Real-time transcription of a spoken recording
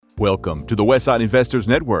Welcome to the Westside Investors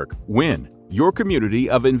Network, WIN, your community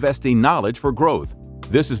of investing knowledge for growth.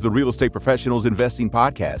 This is the Real Estate Professionals Investing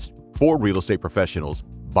Podcast for real estate professionals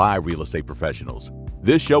by real estate professionals.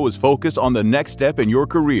 This show is focused on the next step in your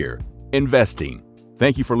career, investing.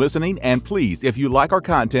 Thank you for listening, and please, if you like our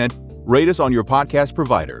content, rate us on your podcast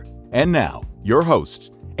provider. And now, your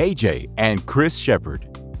hosts, AJ and Chris Shepard.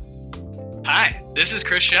 Hi, this is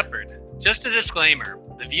Chris Shepard. Just a disclaimer.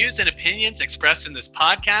 The views and opinions expressed in this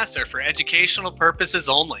podcast are for educational purposes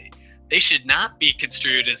only. They should not be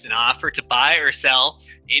construed as an offer to buy or sell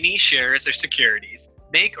any shares or securities,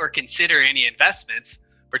 make or consider any investments,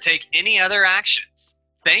 or take any other actions.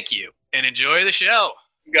 Thank you, and enjoy the show.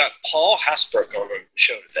 We've got Paul Hasbrook on the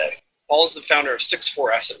show today. Paul is the founder of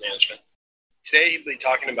 6-4 Asset Management. Today he'll be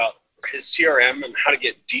talking about his CRM and how to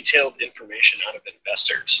get detailed information out of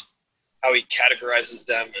investors, how he categorizes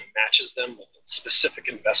them and matches them with a specific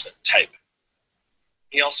investment type.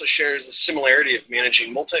 He also shares the similarity of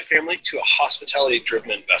managing multifamily to a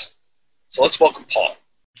hospitality-driven investment. So let's welcome Paul.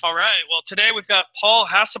 All right. Well, today we've got Paul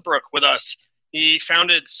Hasbrook with us. He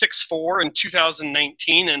founded 6-4 in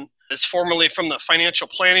 2019 and is formerly from the financial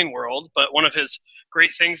planning world, but one of his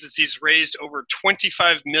great things is he's raised over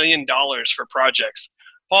 $25 million for projects.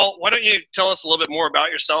 Paul, why don't you tell us a little bit more about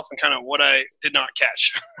yourself and kind of what I did not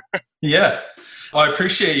catch? Yeah. Well, I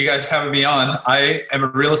appreciate you guys having me on. I am a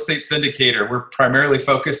real estate syndicator. We're primarily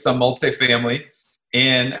focused on multifamily.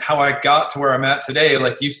 And how I got to where I'm at today,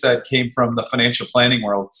 like you said, came from the financial planning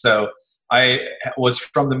world. So I was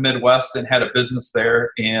from the Midwest and had a business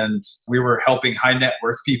there. And we were helping high net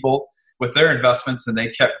worth people with their investments. And they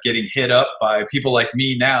kept getting hit up by people like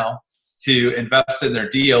me now to invest in their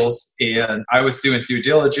deals. And I was doing due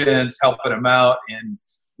diligence, helping them out, and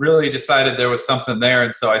really decided there was something there.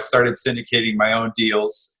 And so I started syndicating my own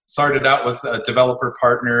deals. Started out with a developer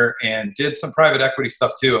partner and did some private equity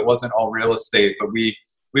stuff too. It wasn't all real estate, but we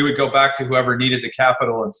would go back to whoever needed the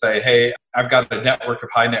capital and say, hey, I've got a network of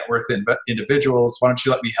high net worth individuals. Why don't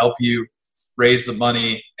you let me help you raise the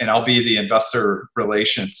money, and I'll be the investor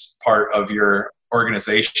relations part of your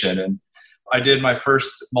organization. And I did my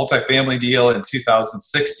first multifamily deal in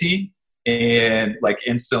 2016 and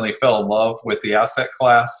instantly fell in love with the asset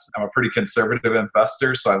class. I'm a pretty conservative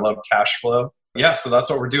investor, so I love cash flow. Yeah, so that's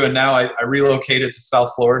what we're doing now. I relocated to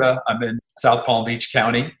South Florida. I'm in South Palm Beach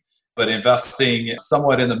County, but investing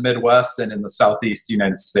somewhat in the Midwest and in the Southeast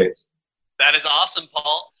United States. That is awesome,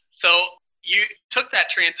 Paul. So you took that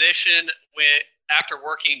transition after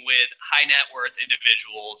working with high net worth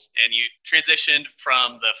individuals, and you transitioned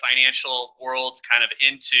from the financial world kind of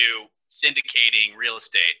into syndicating real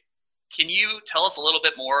estate. Can you tell us a little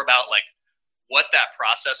bit more about what that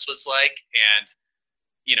process was like, and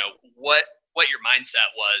what your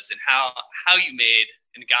mindset was, and how you made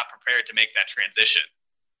and got prepared to make that transition?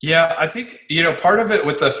 Yeah, I think part of it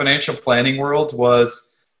with the financial planning world was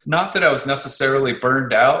not that I was necessarily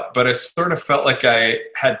burned out, but I sort of felt like I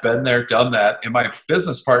had been there, done that. And my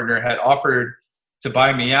business partner had offered to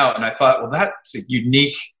buy me out. And I thought, well, that's a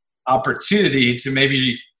unique opportunity to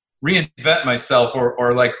maybe reinvent myself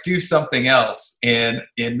or do something else. And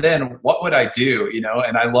then what would I do?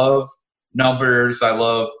 And I love numbers. I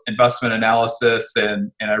love investment analysis.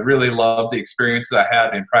 And I really love the experience that I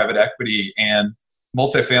had in private equity and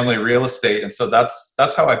multifamily real estate. And so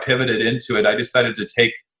that's how I pivoted into it. I decided to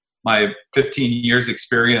take my 15 years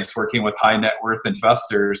experience working with high net worth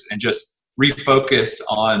investors and just refocus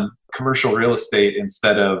on commercial real estate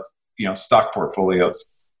instead of, stock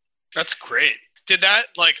portfolios. That's great. Did that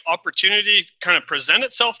opportunity kind of present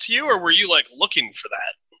itself to you, or were you looking for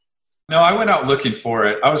that? No, I went out looking for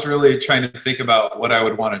it. I was really trying to think about what I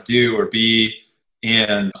would want to do or be.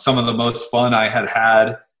 And some of the most fun I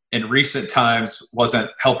had in recent times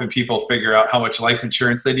wasn't helping people figure out how much life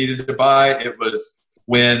insurance they needed to buy. It was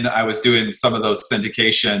when I was doing some of those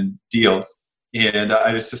syndication deals. And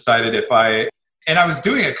I just decided I was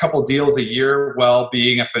doing a couple deals a year while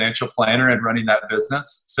being a financial planner and running that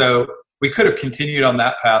business. So we could have continued on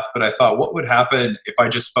that path, but I thought, what would happen if I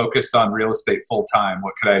just focused on real estate full time?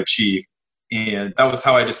 What could I achieve? And that was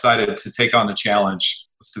how I decided to take on the challenge,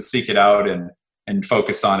 was to seek it out and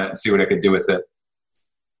focus on it and see what I could do with it.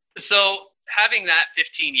 So having that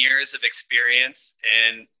 15 years of experience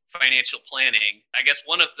in financial planning, I guess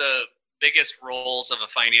one of the biggest roles of a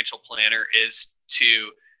financial planner is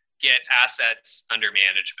to get assets under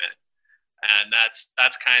management. And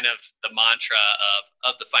that's kind of the mantra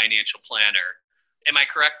of the financial planner. Am I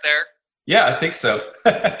correct there? Yeah, I think so.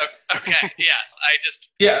 Okay.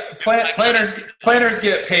 Yeah. Planners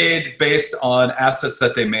get paid based on assets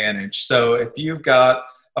that they manage. So if you've got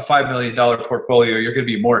a $5 million portfolio, you're going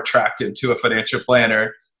to be more attractive to a financial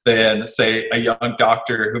planner than, say, a young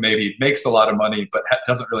doctor who maybe makes a lot of money but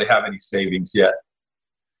doesn't really have any savings yet.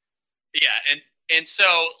 Yeah, and so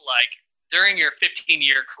like during your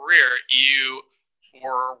 15-year career, you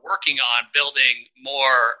were working on building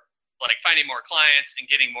more, like finding more clients and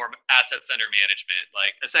getting more assets under management,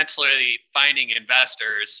 like essentially finding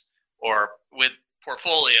investors or with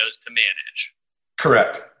portfolios to manage.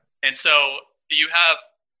 Correct. And so you have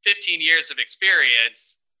 15 years of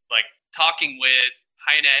experience, like talking with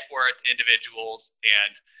high net worth individuals,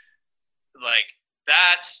 and like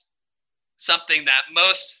that's something that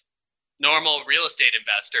most normal real estate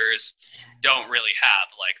investors don't really have,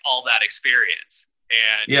 like all that experience.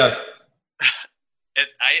 And yeah,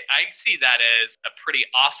 I see that as a pretty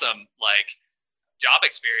awesome like job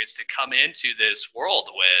experience to come into this world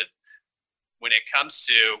with, when it comes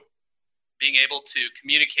to being able to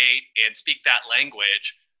communicate and speak that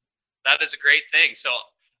language. That is a great thing. So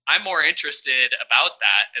I'm more interested about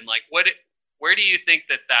that, and like where do you think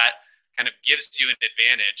that kind of gives you an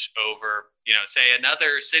advantage over, say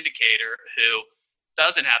another syndicator who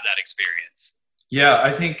doesn't have that experience? Yeah,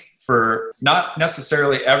 I think for not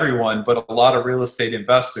necessarily everyone, but a lot of real estate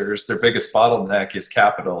investors, their biggest bottleneck is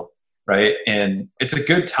capital, right? And it's a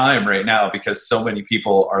good time right now because so many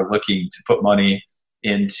people are looking to put money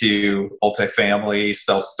into multifamily,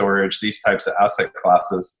 self-storage, these types of asset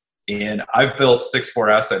classes. And I've built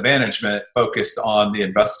 6-4 Asset Management focused on the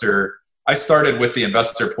investor. I started with the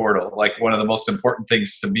investor portal. Like one of the most important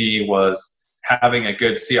things to me was having a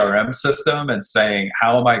good CRM system and saying,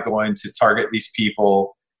 how am I going to target these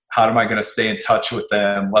people? How am I going to stay in touch with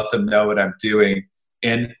them? Let them know what I'm doing.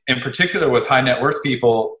 And in particular with high net worth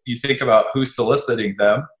people, you think about who's soliciting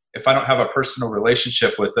them. If I don't have a personal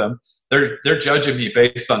relationship with them, they're judging me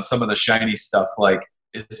based on some of the shiny stuff, like,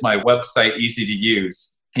 is my website easy to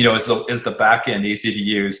use? Is the back end easy to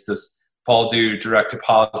use? Does Paul do direct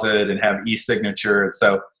deposit and have e-signature? And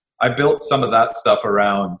so I built some of that stuff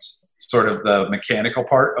around sort of the mechanical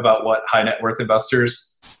part about what high net worth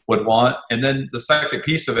investors would want. And then the second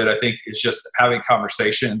piece of it, I think, is just having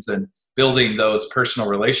conversations and building those personal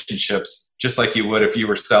relationships, just like you would if you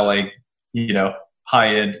were selling,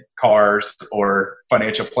 high-end cars or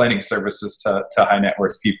financial planning services to high net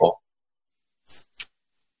worth people.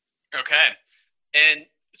 Okay. And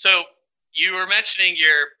so you were mentioning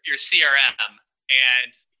your CRM,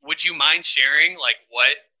 and would you mind sharing like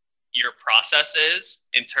what your process is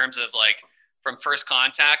in terms of like from first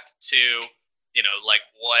contact to, like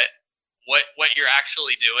what you're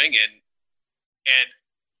actually doing, and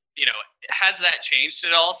has that changed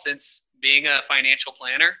at all since being a financial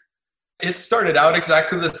planner? It started out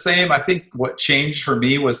exactly the same. I think what changed for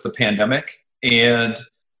me was the pandemic. And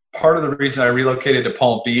part of the reason I relocated to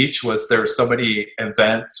Palm Beach was there were so many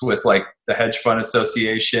events with like the Hedge Fund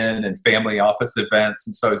Association and family office events.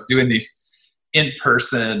 And so I was doing these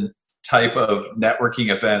in-person type of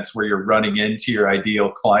networking events where you're running into your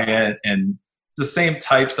ideal client, and the same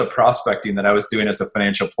types of prospecting that I was doing as a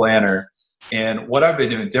financial planner. And what I've been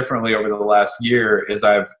doing differently over the last year is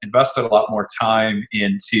I've invested a lot more time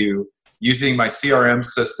into using my CRM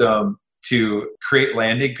system to create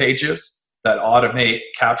landing pages that automate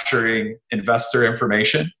capturing investor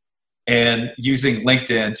information, and using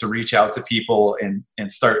LinkedIn to reach out to people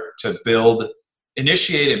and start to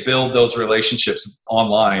initiate and build those relationships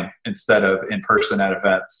online instead of in person at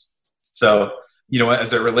events. So,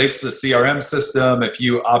 as it relates to the CRM system, if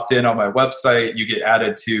you opt in on my website, you get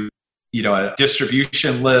added to, a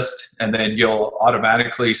distribution list, and then you'll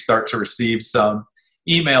automatically start to receive some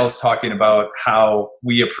emails talking about how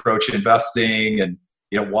we approach investing and,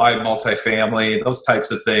 why multifamily, those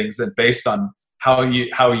types of things. And based on how you,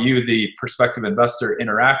 the prospective investor,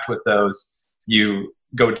 interact with those, you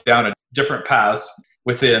go down a different paths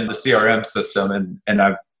within the CRM system. And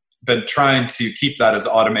I've been trying to keep that as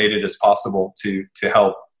automated as possible to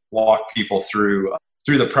help walk people through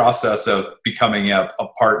the process of becoming a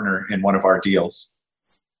partner in one of our deals.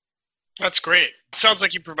 That's great. Sounds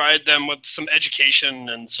like you provide them with some education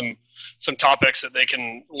and some topics that they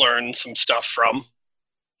can learn some stuff from.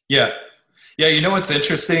 Yeah. What's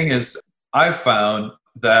interesting is I've found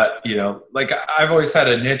that, like I've always had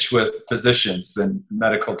a niche with physicians and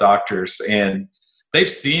medical doctors, and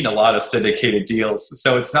they've seen a lot of syndicated deals.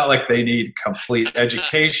 So it's not like they need complete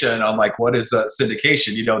education on like, what is a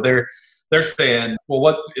syndication? They're saying, well,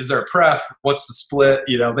 what is there a pref? What's the split?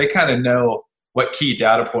 They kind of know what key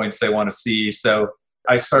data points they want to see. So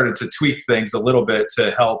I started to tweak things a little bit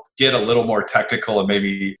to help get a little more technical and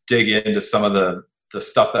maybe dig into some of the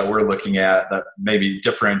stuff that we're looking at that maybe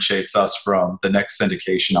differentiates us from the next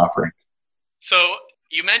syndication offering. So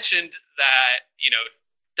you mentioned that,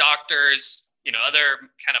 doctors other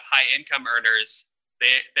kind of high income earners,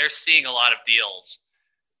 they're seeing a lot of deals,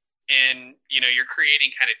 and you're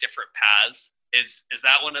creating kind of different paths. Is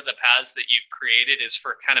that one of the paths that you've created, is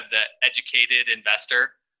for kind of the educated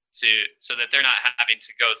investor so that they're not having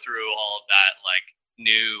to go through all of that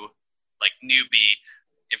newbie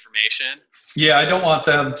information? Yeah, I don't want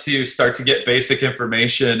them to start to get basic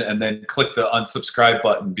information and then click the unsubscribe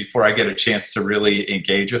button before I get a chance to really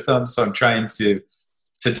engage with them. So I'm trying to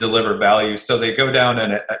deliver value. So they go down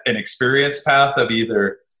an experience path of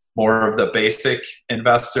either more of the basic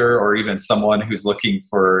investor or even someone who's looking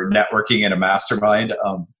for networking in a mastermind.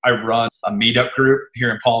 I run a meetup group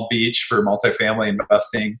here in Palm Beach for multifamily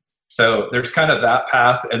investing. So there's kind of that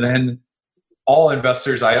path. And then all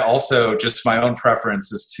investors, I also, just my own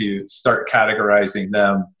preference is to start categorizing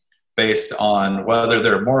them based on whether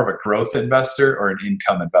they're more of a growth investor or an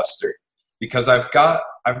income investor. Because I've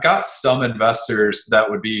got some investors that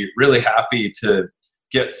would be really happy to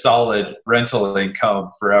get solid rental income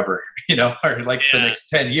forever, or the next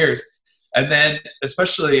 10 years. And then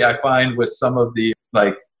especially I find with some of the,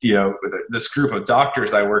 this group of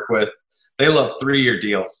doctors I work with, they love 3-year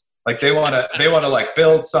deals. Like they want to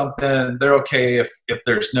build something. They're okay if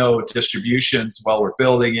there's no distributions while we're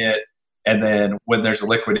building it. And then when there's a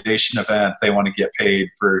liquidation event, they want to get paid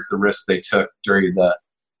for the risk they took during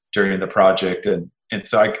the project. And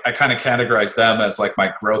so I kind of categorize them as like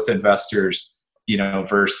my growth investors,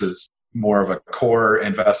 versus more of a core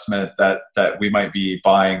investment that we might be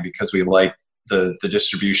buying because we like the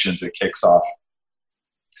distributions it kicks off.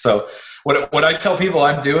 So what I tell people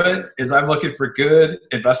I'm doing is I'm looking for good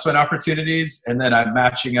investment opportunities, and then I'm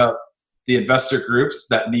matching up the investor groups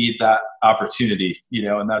that need that opportunity,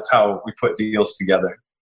 and that's how we put deals together.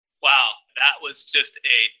 Wow, that was just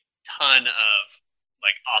a ton of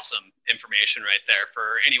awesome information right there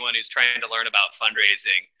for anyone who's trying to learn about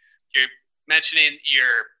fundraising. You're mentioning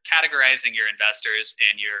you're categorizing your investors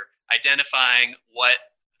and you're identifying what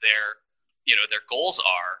their goals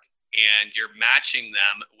are, and you're matching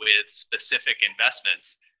them with specific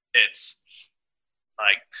investments. It's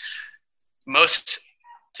like most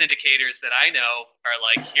syndicators that I know are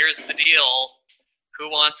like, here's the deal, who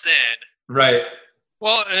wants in? Right.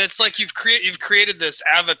 Well, and it's like you've created this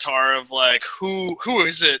avatar of like who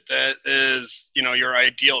is it that is your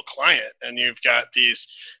ideal client, and you've got these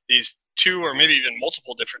 2 or maybe even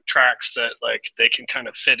multiple different tracks that like they can kind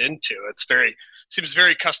of fit into. Seems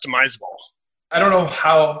very customizable. I don't know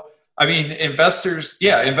how. I mean, investors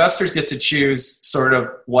get to choose sort of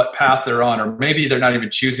what path they're on, or maybe they're not even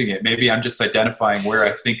choosing it. Maybe I'm just identifying where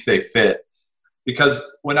I think they fit. Because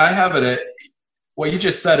when I have it, what you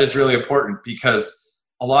just said is really important, because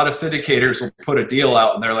a lot of syndicators will put a deal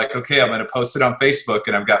out and they're like, okay, I'm going to post it on Facebook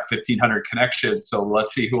and I've got 1,500 connections, so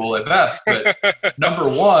let's see who will invest. But number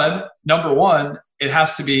one, it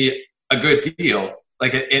has to be a good deal.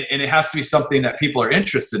 And it has to be something that people are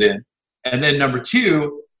interested in. And then number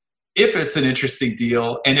 2, if it's an interesting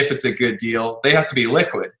deal and if it's a good deal, they have to be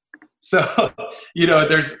liquid. So,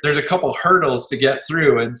 there's a couple hurdles to get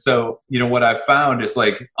through. And so, what I've found is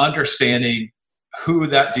like understanding who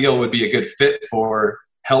that deal would be a good fit for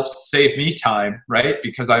helps save me time, right?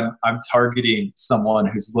 Because I'm targeting someone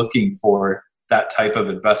who's looking for that type of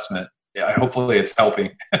investment. Yeah, hopefully it's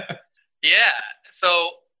helping. Yeah.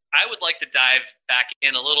 So I would like to dive back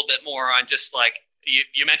in a little bit more on just like,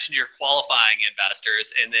 you mentioned you're qualifying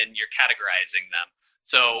investors and then you're categorizing them.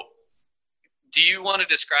 So do you want to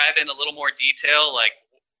describe in a little more detail, like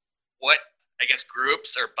what, I guess,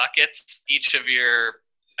 groups or buckets each of your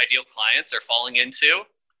ideal clients are falling into?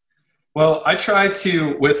 Well, I try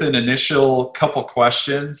to, with an initial couple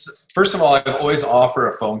questions. First of all, I always offer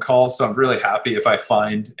a phone call. So I'm really happy if I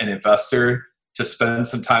find an investor to spend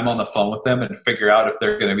some time on the phone with them and figure out if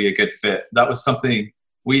they're going to be a good fit. That was something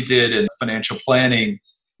we did in the financial planning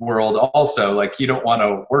world also. Like, you don't want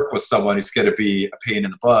to work with someone who's going to be a pain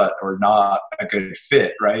in the butt or not a good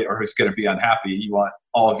fit, right? Or who's going to be unhappy. You want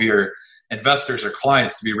all of your investors or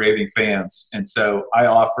clients to be raving fans. And so I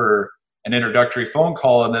offer an introductory phone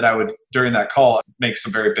call, and then I would, during that call, make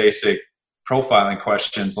some very basic profiling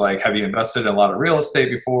questions like, have you invested in a lot of real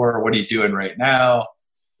estate before? What are you doing right now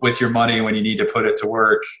with your money when you need to put it to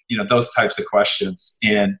work? Those types of questions.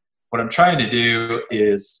 And what I'm trying to do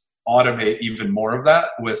is automate even more of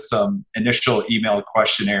that with some initial email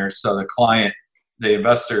questionnaires. So the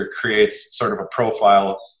investor creates sort of a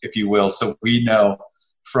profile, if you will, so we know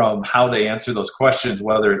from how they answer those questions,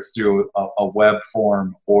 whether it's through a web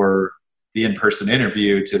form or the in-person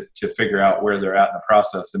interview, to figure out where they're at in the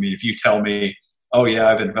process. I mean, if you tell me, oh yeah,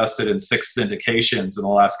 I've invested in 6 syndications in the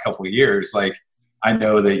last couple of years, like, I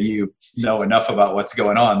know that you know enough about what's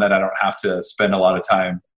going on that I don't have to spend a lot of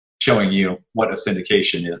time showing you what a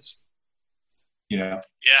syndication is, you know?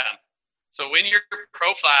 Yeah. So when you're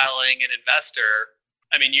profiling an investor,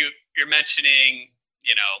 I mean, you're mentioning,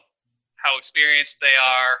 you know, how experienced they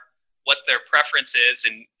are, what their preference is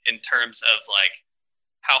in terms of like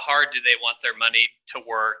how hard do they want their money to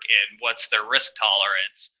work and what's their risk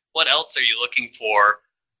tolerance. What else are you looking for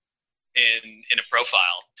in a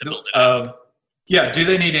profile to build it up? Yeah, do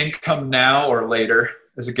they need income now or later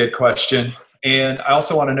is a good question. And I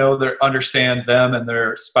also want to know understand them and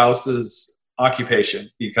their spouse's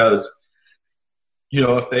occupation, because you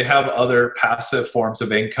know, if they have other passive forms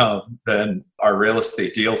of income, then our real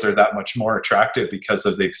estate deals are that much more attractive because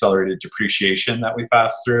of the accelerated depreciation that we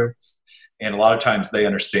pass through. And a lot of times they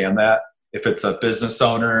understand that. If it's a business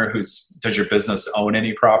owner does your business own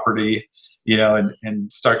any property, you know,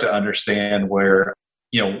 and start to understand where,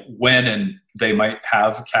 you know, when and they might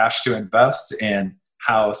have cash to invest and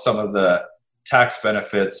how some of the tax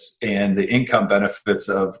benefits and the income benefits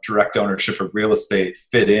of direct ownership of real estate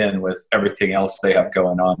fit in with everything else they have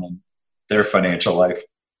going on in their financial life.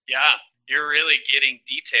 Yeah, you're really getting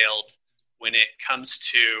detailed when it comes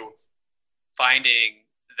to finding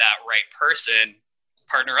that right person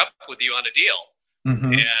partner up with you on a deal.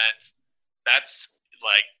 Mm-hmm. And that's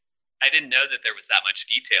like, I didn't know that there was that much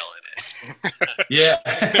detail in it. Yeah.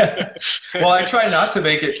 Well, I try not to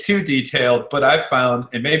make it too detailed, but I've found,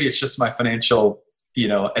 and maybe it's just my financial, you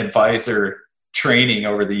know, advisor training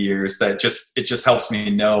over the years, that it just helps me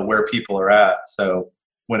know where people are at. So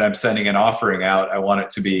when I'm sending an offering out, I want it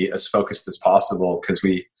to be as focused as possible, because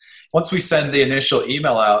once we send the initial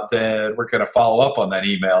email out, then we're going to follow up on that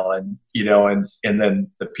email, and, you know, and then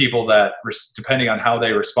the people that, depending on how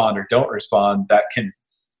they respond or don't respond, that can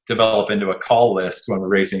develop into a call list when we're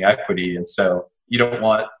raising equity. And so you don't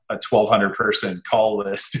want a 1,200 person call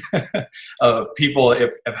list of people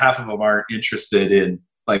if half of them aren't interested in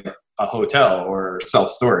like a hotel or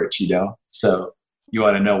self-storage, you know? So you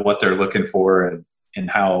want to know what they're looking for and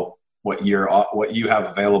how what you have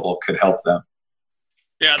available could help them.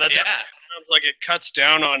 Yeah, that sounds like it cuts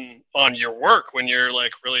down on your work when you're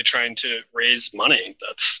like really trying to raise money.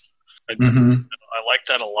 I like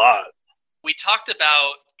that a lot. We talked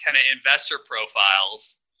about kind of investor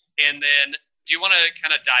profiles, and then do you want to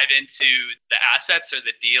kind of dive into the assets or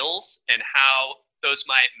the deals and how those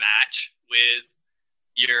might match with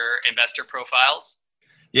your investor profiles?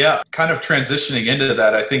 Yeah, kind of transitioning into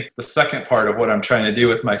that, I think the second part of what I'm trying to do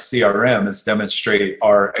with my CRM is demonstrate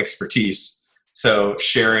our expertise. So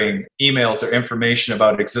sharing emails or information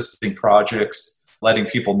about existing projects, letting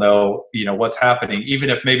people know, you know, what's happening, even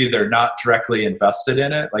if maybe they're not directly invested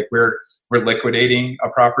in it. Like we're liquidating a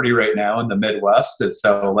property right now in the Midwest. And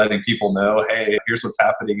so letting people know, hey, here's what's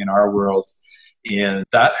happening in our world. And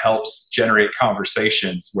that helps generate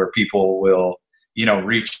conversations where people will, you know,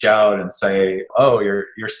 reach out and say, oh, you're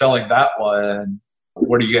selling that one.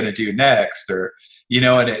 What are you going to do next? Or, you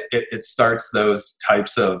know, and it starts those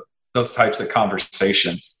types of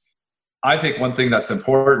conversations. I think one thing that's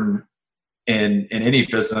important in any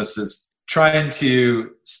business is trying to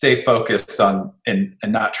stay focused on and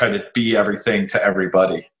not try to be everything to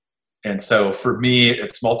everybody. And so for me,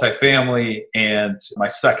 it's multifamily, and my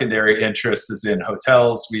secondary interest is in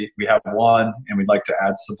hotels. We have one, and we'd like to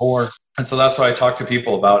add some more. And so that's what I talk to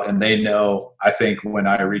people about. And they know, I think, when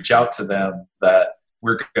I reach out to them, that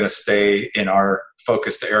we're going to stay in our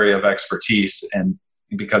focused area of expertise. And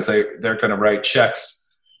because they're going to write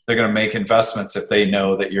checks, they're going to make investments if they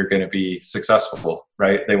know that you're going to be successful,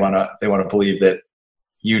 right? They want to believe that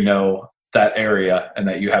you know that area and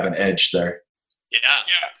that you have an edge there. Yeah.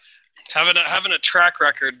 Having a track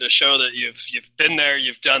record to show that you've been there,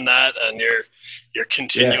 you've done that, and you're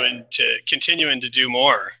continuing to do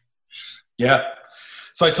more. Yeah.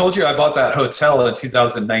 So I told you I bought that hotel in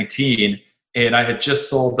 2019, and I had just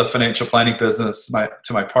sold the financial planning business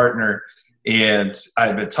to my partner. And I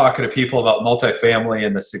had been talking to people about multifamily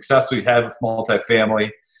and the success we had with multifamily.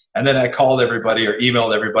 And then I called everybody or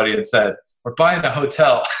emailed everybody and said, we're buying a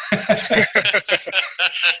hotel. And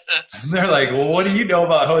they're like, well, what do you know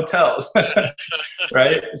about hotels?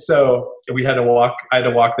 Right? So I had to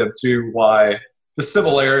walk them through why the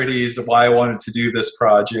similarities of why I wanted to do this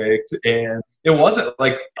project. And it wasn't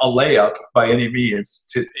like a layup by any means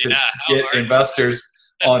to get investors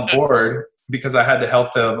on board, because I had to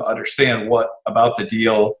help them understand what about the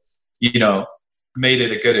deal, you know, made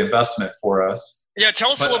it a good investment for us. Yeah,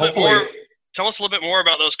 tell us a little bit more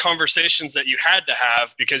about those conversations that you had to have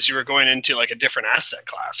because you were going into like a different asset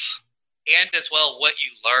class. And as well, what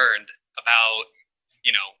you learned about,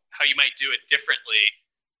 you know, how you might do it differently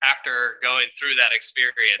after going through that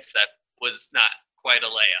experience that was not quite a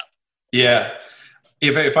layup? Yeah.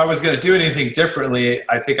 If I was going to do anything differently,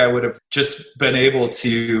 I think I would have just been able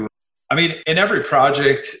to, I mean, in every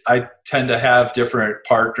project, I tend to have different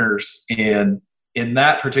partners. And in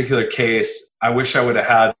that particular case, I wish I would have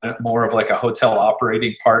had more of like a hotel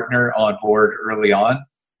operating partner on board early on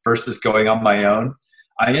versus going on my own.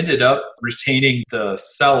 I ended up retaining the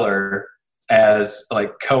seller as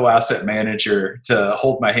like co-asset manager to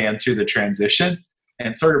hold my hand through the transition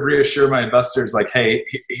and sort of reassure my investors like, hey,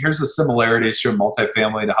 here's the similarities to a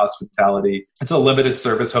multifamily to hospitality. It's a limited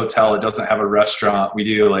service hotel. It doesn't have a restaurant. We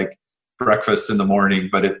do like breakfast in the morning,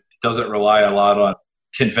 but it doesn't rely a lot on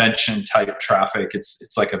convention type traffic.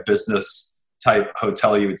 It's like a business type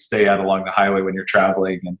hotel you would stay at along the highway when you're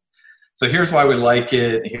traveling. And so here's why we like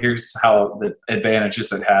it. Here's how the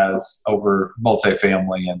advantages it has over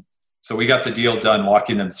multifamily. And so we got the deal done,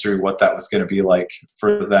 walking them through what that was going to be like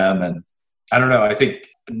for them. And I don't know, I think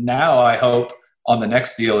now I hope on the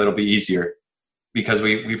next deal it'll be easier because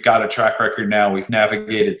we've got a track record now. We've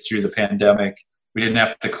navigated through the pandemic. We didn't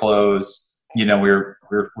have to close. You know, we're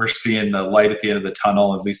seeing the light at the end of the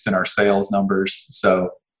tunnel, at least in our sales numbers. So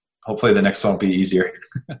hopefully the next one will be easier.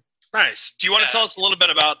 Nice. Do you want to tell us a little bit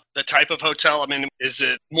about the type of hotel? I mean, is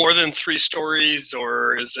it more than 3 stories,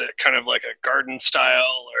 or is it kind of like a garden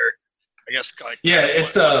style, or I guess like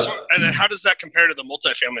and then how does that compare to the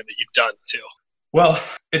multifamily that you've done too? Well,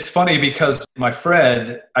 it's funny because my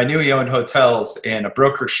friend, I knew he owned hotels, and a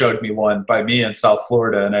broker showed me one by me in South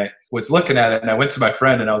Florida, and I was looking at it, and I went to my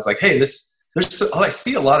friend and I was like, hey, I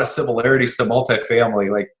see a lot of similarities to multifamily.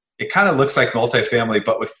 Like, it kind of looks like multifamily,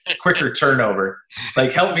 but with quicker turnover.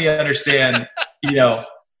 Like, help me understand, you know,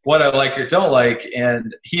 what I like or don't like.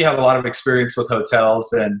 And he had a lot of experience with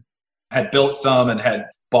hotels and had built some and had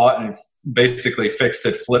bought and basically fixed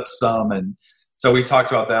it, flipped some. And so we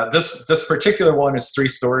talked about that. This particular one is 3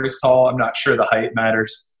 stories tall. I'm not sure the height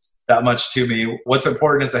matters that much to me. What's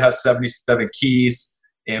important is it has 77 keys.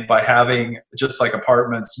 And by having just like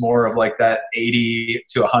apartments, more of like that 80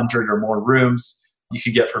 to 100 or more rooms, you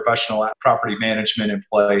can get professional property management in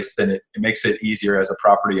place, and it makes it easier as a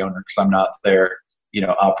property owner because I'm not there, you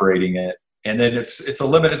know, operating it. And then it's a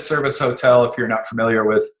limited service hotel. If you're not familiar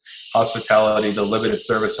with hospitality, the limited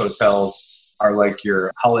service hotels are like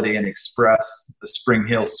your Holiday Inn Express, the Spring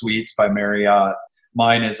Hill Suites by Marriott.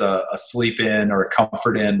 Mine is a Sleep Inn or a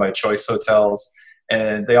Comfort Inn by Choice Hotels.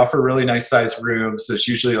 And they offer really nice sized rooms. There's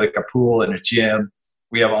usually like a pool and a gym.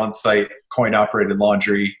 We have on-site coin-operated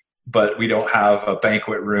laundry, but we don't have a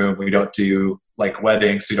banquet room. We don't do like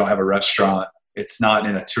weddings. We don't have a restaurant. It's not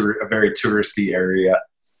in a very touristy area.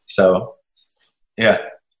 So, yeah.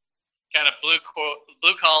 Kind of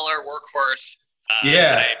blue collar workhorse.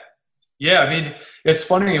 Yeah. Yeah. I mean, it's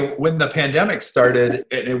funny when the pandemic started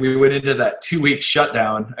and we went into that 2-week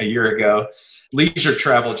shutdown a year ago, leisure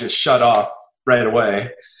travel just shut off right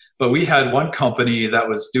away. But we had one company that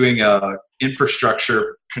was doing a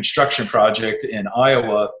infrastructure construction project in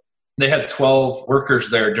Iowa. They had 12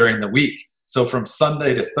 workers there during the week. So from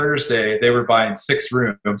Sunday to Thursday, they were buying 6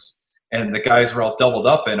 rooms, and the guys were all doubled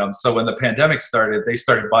up in them. So when the pandemic started, they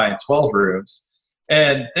started buying 12 rooms,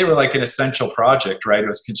 and they were like an essential project, right? It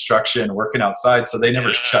was construction, working outside. So they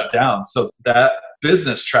never shut down. So that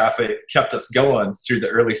business traffic kept us going through the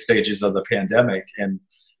early stages of the pandemic. And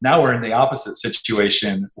now we're in the opposite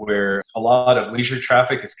situation where a lot of leisure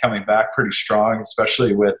traffic is coming back pretty strong,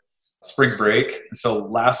 especially with spring break. So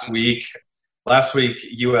last week,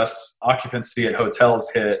 U.S. occupancy at hotels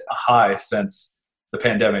hit a high since the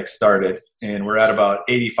pandemic started, and we're at about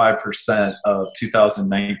 85% of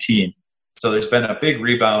 2019. So there's been a big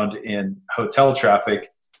rebound in hotel traffic,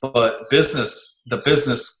 but the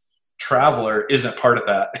business traveler isn't part of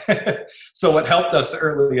that. So what helped us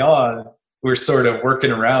early on, we're sort of working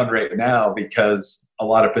around right now because a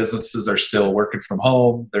lot of businesses are still working from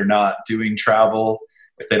home. They're not doing travel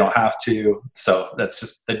if they don't have to. So that's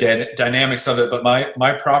just the dynamics of it. But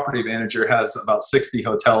my property manager has about 60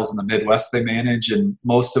 hotels in the Midwest they manage, and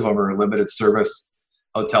most of them are limited service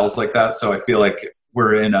hotels like that. So I feel like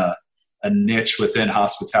we're in a niche within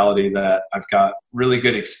hospitality that I've got really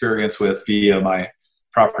good experience with via my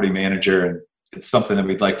property manager. And it's something that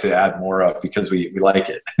we'd like to add more of because we like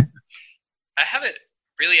it. I haven't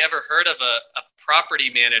really ever heard of a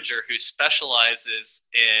property manager who specializes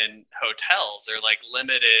in hotels or like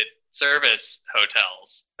limited service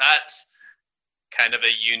hotels. That's kind of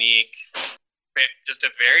a unique, just a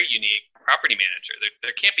very unique property manager.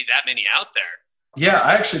 There can't be that many out there. Yeah,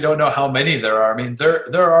 I actually don't know how many there are. I mean,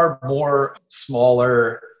 there are more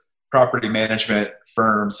smaller property management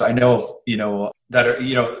firms I know of, that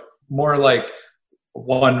are, more like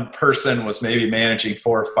one person was maybe managing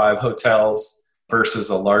 4 or 5 hotels versus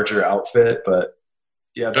a larger outfit. But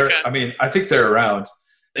yeah, I mean, I think they're around.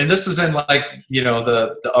 And this is in like,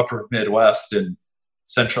 the upper Midwest and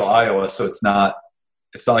central Iowa. So it's not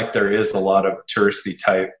like there is a lot of touristy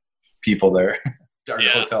type people there or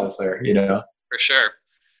hotels there, For sure.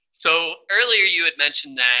 So earlier you had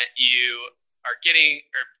mentioned that you are getting,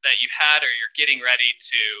 or that you had, or you're getting ready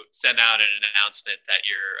to send out an announcement that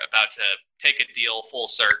you're about to take a deal full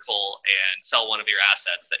circle and sell one of your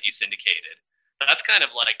assets that you syndicated. That's kind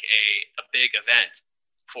of like a big event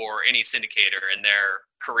for any syndicator in their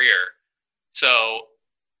career. So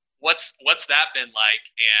what's that been like,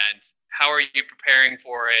 and how are you preparing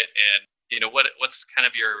for it? And what's kind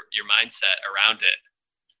of your mindset around it?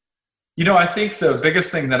 I think the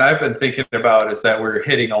biggest thing that I've been thinking about is that we're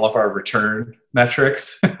hitting all of our return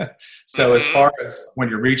metrics. So as far as when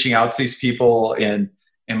you're reaching out to these people, in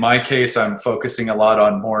my case, I'm focusing a lot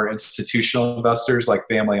on more institutional investors like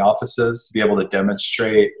family offices to be able to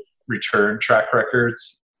demonstrate return track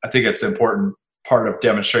records. I think it's an important part of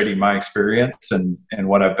demonstrating my experience and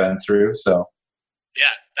what I've been through. So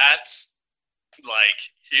yeah, that's like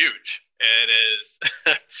huge. It is.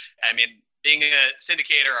 I mean, being a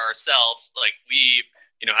syndicator ourselves, like we,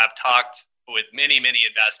 have talked with many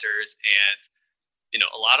investors, and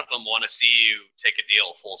a lot of them want to see you take a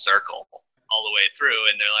deal full circle all the way through,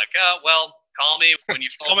 and they're like, oh, well, call me when you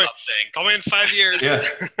sold something. Call me in 5 years.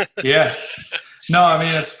 Yeah. No, I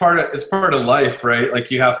mean, it's part of life, right? Like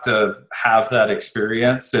you have to have that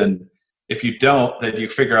experience, and if you don't, then you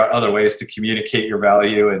figure out other ways to communicate your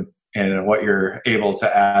value and what you're able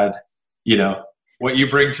to add, what you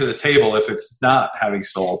bring to the table if it's not having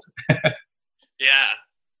sold. Yeah.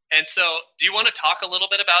 And so do you want to talk a little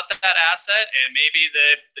bit about that asset and maybe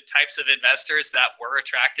the types of investors that were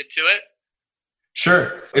attracted to it?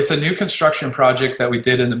 Sure. It's a new construction project that we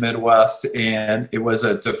did in the Midwest, and it was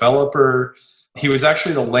a developer. He was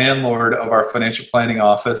actually the landlord of our financial planning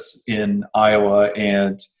office in Iowa,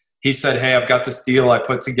 and he said, hey, I've got this deal I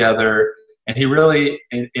put together. And he really,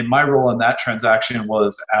 in my role in that transaction,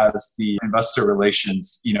 was as the investor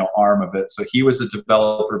relations, arm of it. So he was a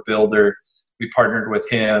developer builder. We partnered with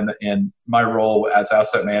him, and my role as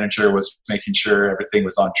asset manager was making sure everything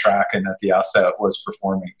was on track and that the asset was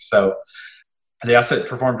performing. So the asset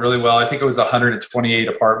performed really well. I think it was 128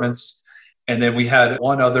 apartments. And then we had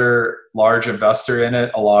one other large investor in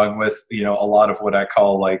it, along with, a lot of what I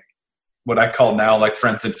call now like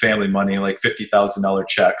friends and family money, like $50,000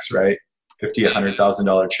 checks, right? $50,000,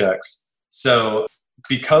 $100,000 checks. So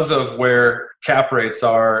because of where cap rates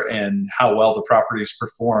are and how well the property's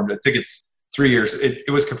performed, I think it's 3 years. It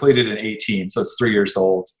was completed in 2018, so it's 3 years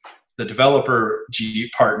old. The developer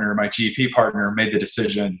my GP partner, made the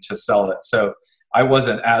decision to sell it. So I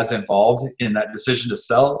wasn't as involved in that decision to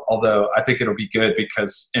sell, although I think it'll be good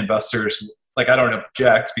because investors, I don't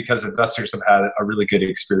object because investors have had a really good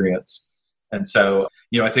experience. And so,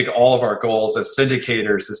 I think all of our goals as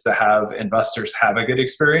syndicators is to have investors have a good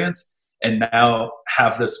experience and now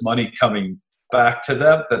have this money coming back to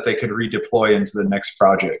them that they could redeploy into the next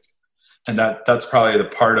project. And that's probably the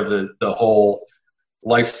part of the whole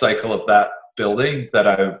life cycle of that building that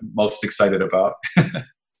I'm most excited about.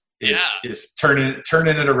 is turning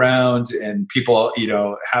it around and people,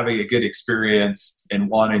 having a good experience and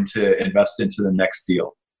wanting to invest into the next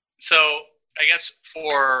deal. So I guess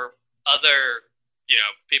for other,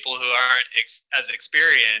 people who aren't as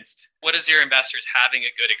experienced, what does your investors having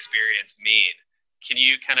a good experience mean? Can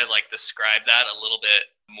you kind of describe that a little bit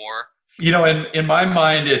more? In my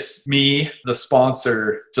mind, it's me, the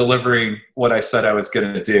sponsor, delivering what I said I was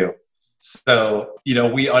going to do. So,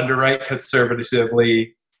 we underwrite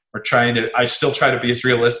conservatively. I still try to be as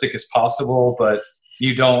realistic as possible, but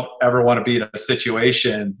you don't ever want to be in a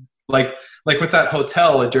situation like with that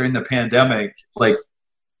hotel during the pandemic.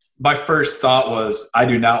 My first thought was, I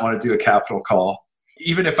do not want to do a capital call.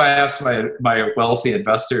 Even if I asked my wealthy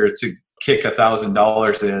investor to kick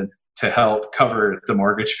 $1,000 in to help cover the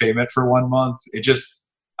mortgage payment for 1 month,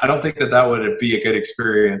 I don't think that would be a good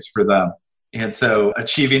experience for them. And so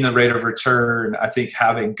achieving the rate of return, I think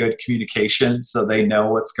having good communication so they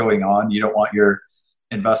know what's going on. You don't want your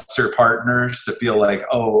investor partners to feel like,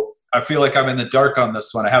 oh, I feel like I'm in the dark on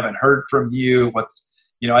this one. I haven't heard from you.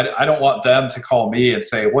 I don't want them to call me and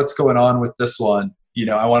say, what's going on with this one?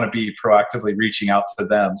 I want to be proactively reaching out to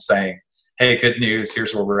them saying, hey, good news.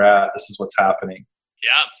 Here's where we're at. This is what's happening.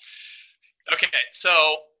 Yeah. Okay.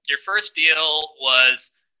 So your first deal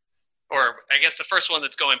was, or I guess the first one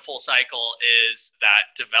that's going full cycle is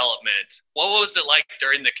that development. What was it like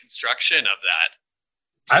during the construction of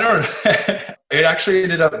that? It actually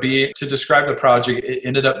ended up being, to describe the project, it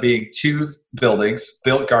ended up being 2 buildings,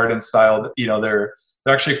 built garden style. They're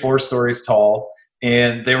actually 4 stories tall,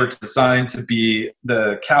 and they were designed to be,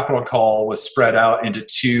 the capital call was spread out into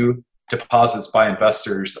 2 deposits by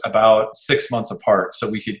investors about 6 months apart. So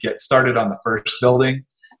we could get started on the first building,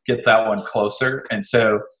 get that one closer. And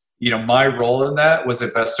so, my role in that was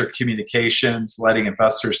investor communications, letting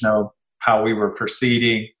investors know how we were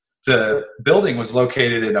proceeding. The building was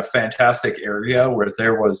located in a fantastic area where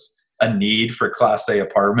there was a need for Class A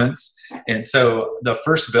apartments. And so the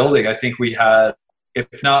first building, I think we had,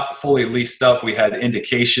 if not fully leased up, we had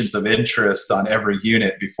indications of interest on every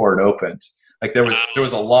unit before it opened. Like there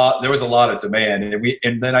was a lot of demand,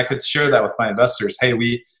 and then I could share that with my investors. Hey,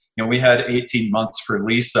 we had 18 months for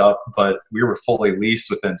lease up, but we were fully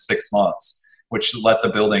leased within 6 months, which let the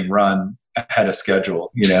building run ahead of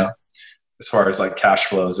schedule, as far as like cash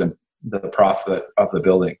flows and the profit of the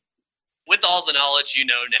building. With all the knowledge you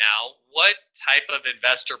know now, what type of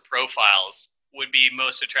investor profiles would be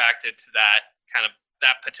most attracted to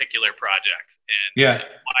that particular project? And why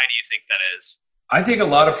do you think that is? I think a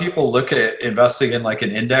lot of people look at investing in like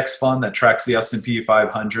an index fund that tracks the S&P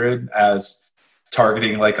 500 as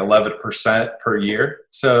targeting like 11% per year.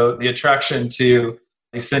 So the attraction to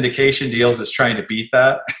these syndication deals is trying to beat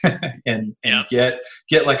that and get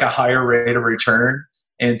like a higher rate of return.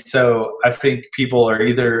 And so I think people are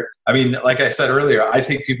either, like I said earlier, I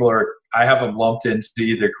think I have them lumped into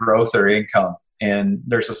either growth or income. And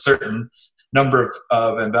there's a certain number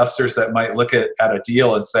of investors that might look at a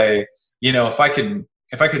deal and say, if I can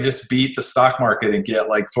just beat the stock market and get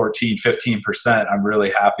like 14, 15%, I'm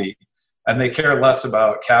really happy. And they care less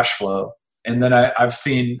about cash flow. And then I've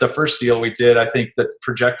seen the first deal we did, I think the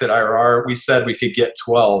projected IRR, we said we could get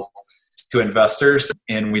 12 to investors,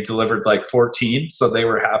 and we delivered like 14. So they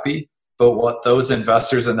were happy. But what those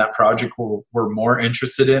investors in that project were more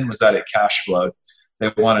interested in was that it cash flowed.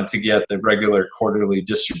 They wanted to get the regular quarterly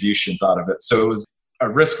distributions out of it. So it was a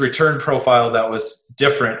risk return profile that was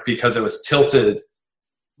different because it was tilted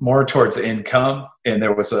more towards income, and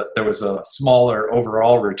there was a smaller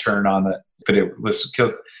overall return on it, but it was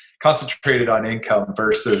concentrated on income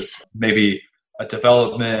versus maybe a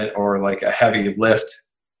development or like a heavy lift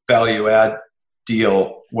value add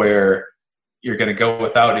deal where you're going to go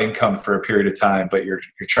without income for a period of time, but you're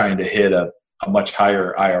trying to hit a much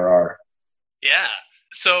higher IRR. Yeah.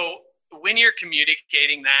 So when you're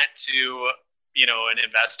communicating that to, an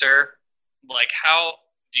investor, like how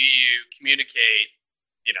do you communicate,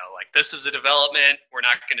 like this is the development, we're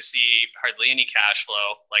not going to see hardly any cash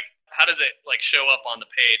flow. Like how does it like show up on the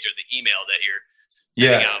page or the email that you're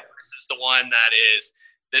sending out versus the one that is,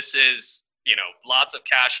 this is, lots of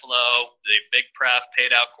cash flow, the big pref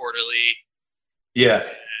paid out quarterly. Yeah.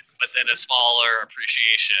 But then a smaller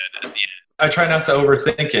appreciation at the end. I try not to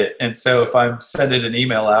overthink it. And so if I'm sending an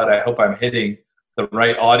email out, I hope I'm hitting the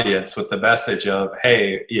right audience with the message of,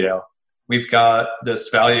 hey, we've got this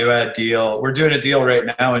value add deal. We're doing a deal right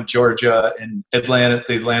now in Georgia, in Atlanta,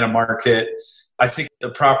 the Atlanta market. I think the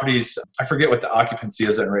properties, I forget what the occupancy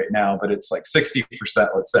is at right now, but it's like 60%,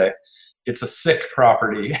 let's say. It's a sick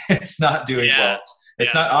property. It's not doing well.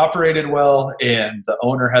 It's not operated well, and the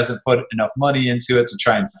owner hasn't put enough money into it to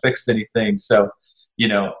try and fix anything. So,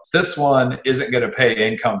 this one isn't going to pay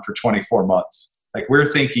income for 24 months. Like we're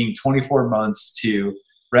thinking 24 months to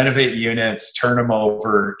renovate units, turn them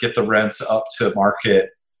over, get the rents up to market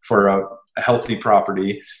for a healthy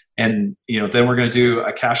property. And, then we're going to do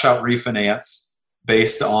a cash out refinance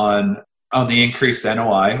based on the increased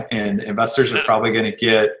NOI, and investors are probably going to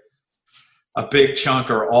get a big chunk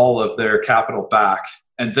or all of their capital back.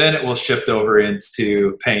 And then it will shift over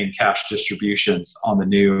into paying cash distributions on the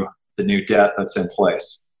new debt that's in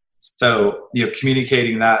place. So,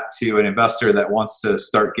 communicating that to an investor that wants to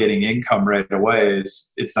start getting income right away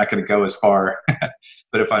it's not going to go as far.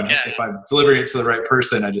 But if I'm delivering it to the right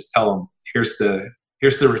person, I just tell them, here's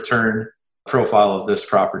the return profile of this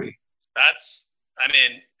property.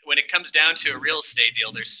 When it comes down to a real estate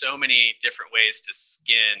deal, there's so many different ways to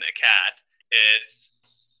skin a cat. It's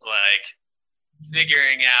like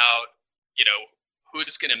figuring out,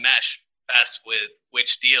 who's going to mesh best with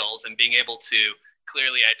which deals and being able to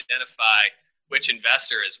clearly identify which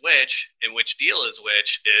investor is which and which deal is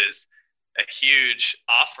which is a huge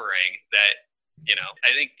offering that,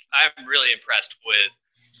 I think I'm really impressed with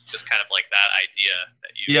just kind of like that idea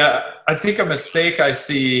that you. Yeah, I think a mistake I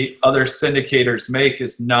see other syndicators make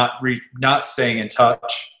is not staying in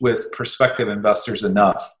touch with prospective investors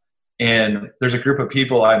enough. And there's a group of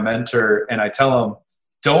people I mentor, and I tell them,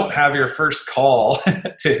 don't have your first call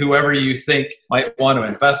to whoever you think might want to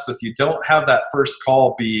invest with you. Don't have that first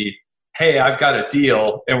call be, hey, I've got a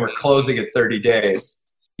deal and we're closing in 30 days.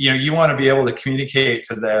 You want to be able to communicate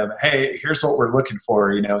to them, hey, here's what we're looking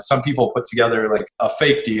for. Some people put together like a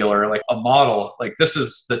fake deal or like a model, like this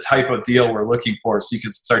is the type of deal we're looking for. So you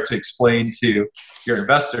can start to explain to your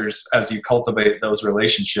investors as you cultivate those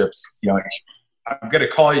relationships, I'm going to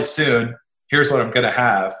call you soon. Here's what I'm going to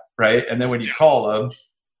have. Right. And then when you call them,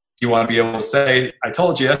 you want to be able to say, I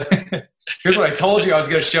told you, here's what I told you I was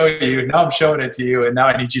going to show you. Now I'm showing it to you. And now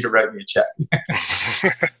I need you to write me a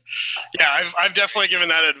check. Yeah, I've definitely given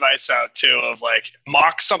that advice out too, of like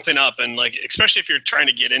mock something up, and like especially if you're trying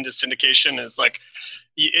to get into syndication, is like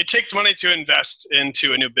it takes money to invest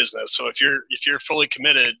into a new business. So if you're fully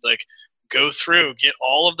committed, like go through, get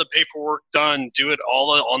all of the paperwork done, do it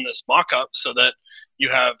all on this mock up so that you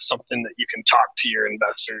have something that you can talk to your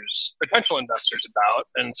investors, potential investors about,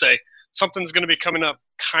 and say something's going to be coming up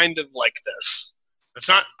kind of like this. It's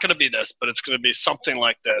not going to be this, but it's going to be something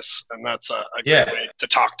like this. And that's a great way to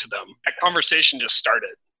talk to them. That conversation just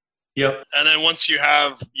started. Yep. And then once you've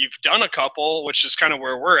done a couple, which is kind of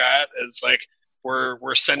where we're at, is like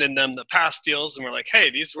we're sending them the past deals, and we're like, hey,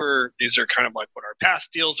 these are kind of like what our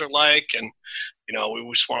past deals are like. And,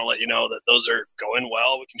 we just want to let you know that those are going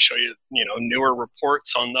well. We can show you, newer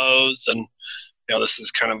reports on those. And, this is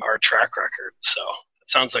kind of our track record. So it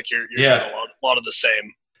sounds like you're doing a lot of the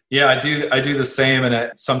same. Yeah, I do the same.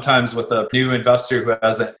 And sometimes with a new investor who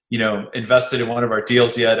hasn't, invested in one of our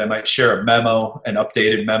deals yet, I might share a memo, an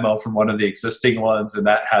updated memo from one of the existing ones. And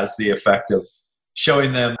that has the effect of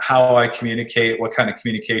showing them how I communicate, what kind of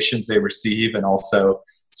communications they receive, and also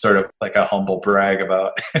sort of like a humble brag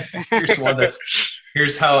about here's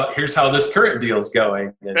how this current deal is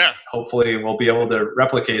going. And hopefully we'll be able to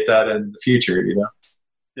replicate that in the future,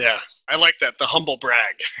 Yeah. I like that. The humble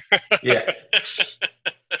brag. Yeah.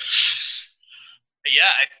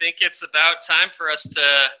 Yeah, I think it's about time for us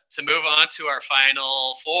to move on to our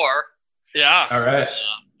final four. Yeah. All right.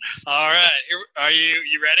 All right. Are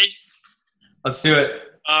you ready? Let's do it.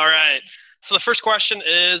 All right. So the first question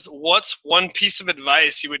is, what's one piece of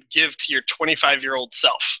advice you would give to your 25-year-old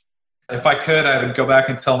self? If I could, I would go back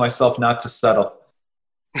and tell myself not to settle.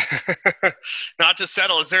 Not to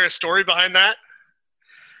settle. Is there a story behind that?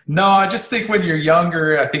 No, I just think when you're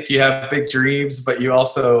younger, I think you have big dreams, but you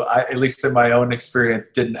also, at least in my own experience,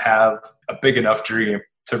 didn't have a big enough dream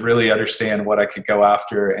to really understand what I could go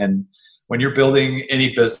after. And when you're building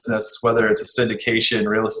any business, whether it's a syndication,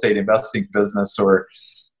 real estate investing business, or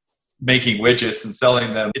making widgets and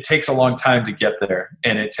selling them, it takes a long time to get there.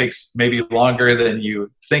 And it takes maybe longer than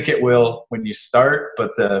you think it will when you start,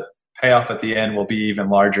 but the payoff at the end will be even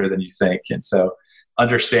larger than you think. And so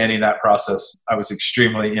understanding that process, I was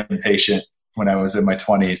extremely impatient when I was in my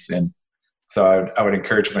 20s. And so I would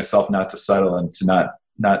encourage myself not to settle and to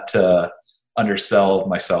not to undersell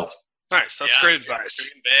myself. Nice. That's great advice.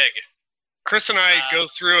 Dream big. Chris and I go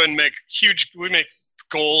through and we make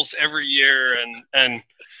goals every year, and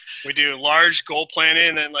we do large goal planning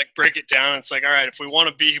and then like break it down. It's like, all right, if we want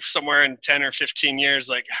to be somewhere in 10 or 15 years,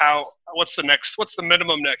 like what's the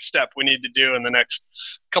minimum next step we need to do in the next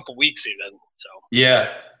couple weeks even. So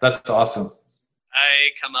yeah, that's awesome. I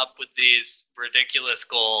come up with these ridiculous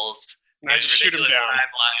goals and I just shoot them down.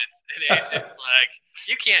 Timeline, and it's just like,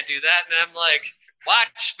 you can't do that. And I'm like,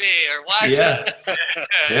 watch me or watch it.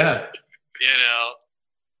 Yeah.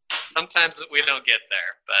 Sometimes we don't get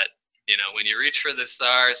there, but when you reach for the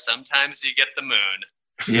stars, sometimes you get the moon.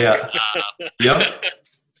 Yeah. Yep.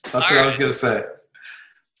 That's what I was going to say.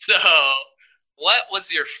 So, what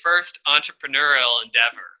was your first entrepreneurial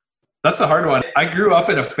endeavor? That's a hard one. I grew up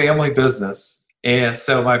in a family business. And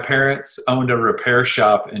so my parents owned a repair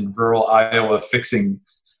shop in rural Iowa fixing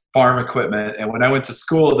farm equipment. And when I went to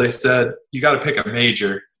school, they said, you got to pick a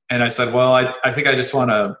major. And I said, well, I think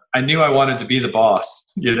I knew I wanted to be the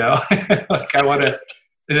boss, like I want to.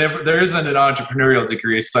 There isn't an entrepreneurial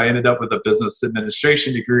degree, so I ended up with a business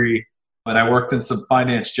administration degree, and I worked in some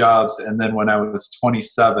finance jobs. And then when I was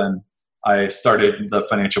 27, I started the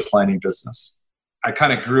financial planning business. I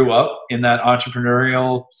kind of grew up in that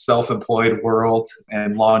entrepreneurial, self-employed world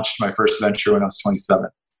and launched my first venture when I was 27.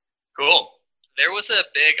 Cool. There was a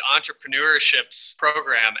big entrepreneurship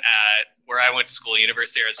program at where I went to school,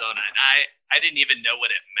 University of Arizona, and I didn't even know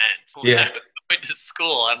what it meant. When I was going to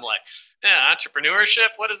school, I'm like, entrepreneurship?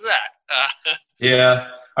 What is that? Yeah.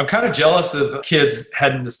 I'm kind of jealous of kids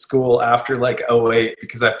heading to school after like 2008,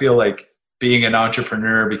 because I feel like being an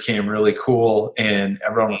entrepreneur became really cool and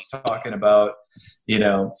everyone was talking about,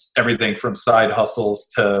 everything from side hustles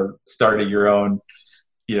to starting your own,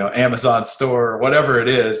 Amazon store or whatever it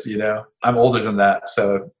is. I'm older than that.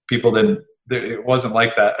 So people it wasn't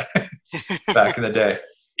like that back in the day.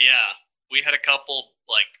 Yeah. we had a couple,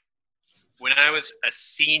 like when I was a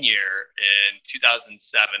senior in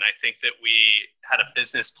 2007, I think that we had a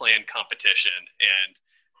business plan competition, and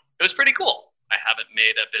it was pretty cool. I haven't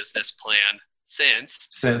made a business plan since.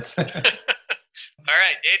 All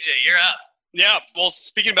right, AJ, you're up. Yeah, well,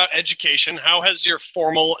 speaking about education, how has your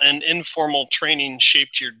formal and informal training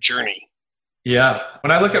shaped your journey? Yeah,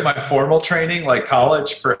 when I look at my formal training, like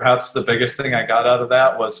college, perhaps the biggest thing I got out of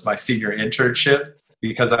that was my senior internship,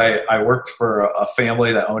 because I worked for a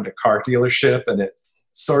family that owned a car dealership, and it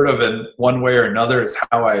sort of in one way or another is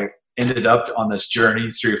how I ended up on this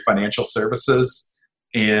journey through financial services.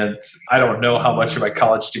 And I don't know how much of my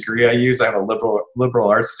college degree I use. I have a liberal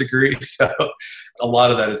arts degree, so a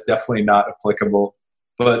lot of that is definitely not applicable.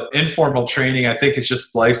 But informal training, I think, is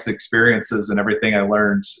just life's experiences and everything I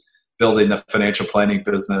learned building the financial planning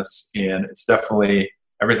business. And it's definitely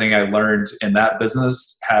everything I learned in that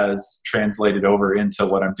business has translated over into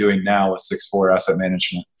what I'm doing now with 6-4 Asset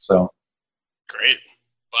Management. So great.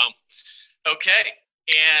 Wow. Okay.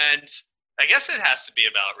 And I guess it has to be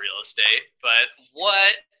about real estate, but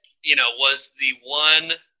what, was the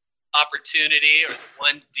one opportunity or the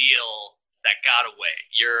one deal that got away?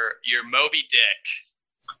 Your Moby Dick.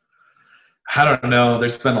 I don't know.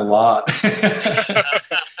 There's been a lot.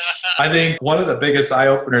 I think one of the biggest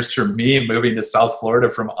eye-openers for me moving to South Florida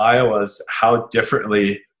from Iowa is how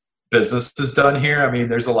differently business is done here. I mean,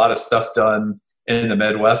 there's a lot of stuff done in the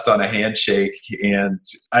Midwest on a handshake, and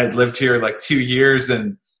I'd lived here like 2 years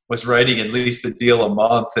and was writing at least a deal a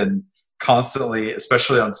month, and constantly,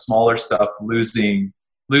 especially on smaller stuff, losing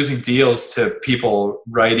deals to people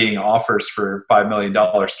writing offers for $5 million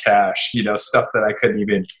cash, stuff that I couldn't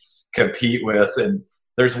even compete with. And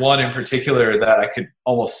there's one in particular that I could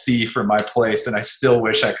almost see from my place, and I still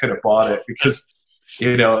wish I could have bought it because,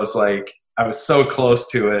 it was like I was so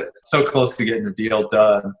close to it, so close to getting the deal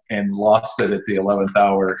done, and lost it at the 11th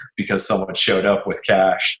hour because someone showed up with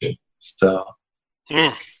cash. So,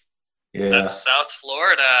 yeah. That's South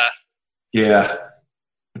Florida. Yeah.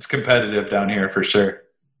 It's competitive down here for sure.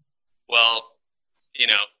 Well, in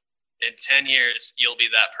 10 years, you'll be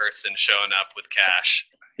that person showing up with cash.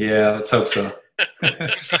 Yeah, let's hope so.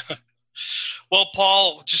 Well,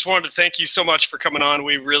 Paul, just wanted to thank you so much for coming on.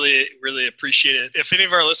 We really, really appreciate it. If any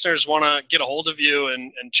of our listeners want to get a hold of you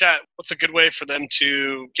and chat, what's a good way for them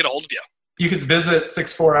to get a hold of you? You can visit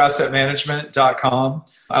 64assetmanagement.com.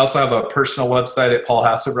 I also have a personal website at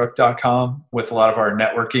paulhasselbrook.com with a lot of our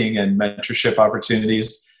networking and mentorship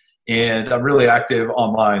opportunities. And I'm really active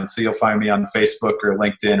online, so you'll find me on Facebook or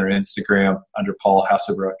LinkedIn or Instagram under Paul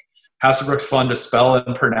Hasselbrook. Hasselbrook's fun to spell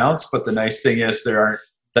and pronounce, but the nice thing is there aren't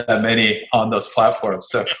that many on those platforms.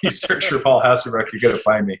 So if you search for Paul Hasselbrook, you're going to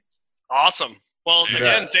find me. Awesome. Well,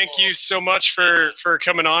 again, thank you so much for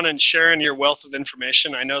coming on and sharing your wealth of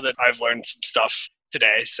information. I know that I've learned some stuff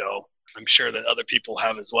today, so I'm sure that other people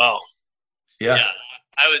have as well. Yeah.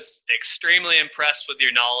 I was extremely impressed with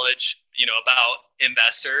your knowledge, about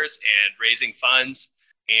investors and raising funds.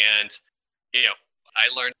 And, I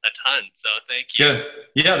learned a ton. So thank you. Good.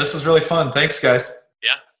 Yeah, this was really fun. Thanks, guys.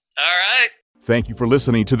 Yeah. All right. Thank you for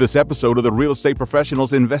listening to this episode of the Real Estate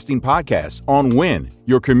Professionals Investing Podcast on WIN,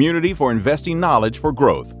 your community for investing knowledge for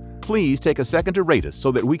growth. Please take a second to rate us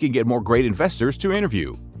so that we can get more great investors to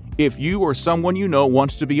interview. If you or someone you know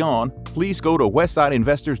wants to be on, please go to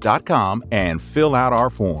westsideinvestors.com and fill out our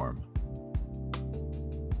form.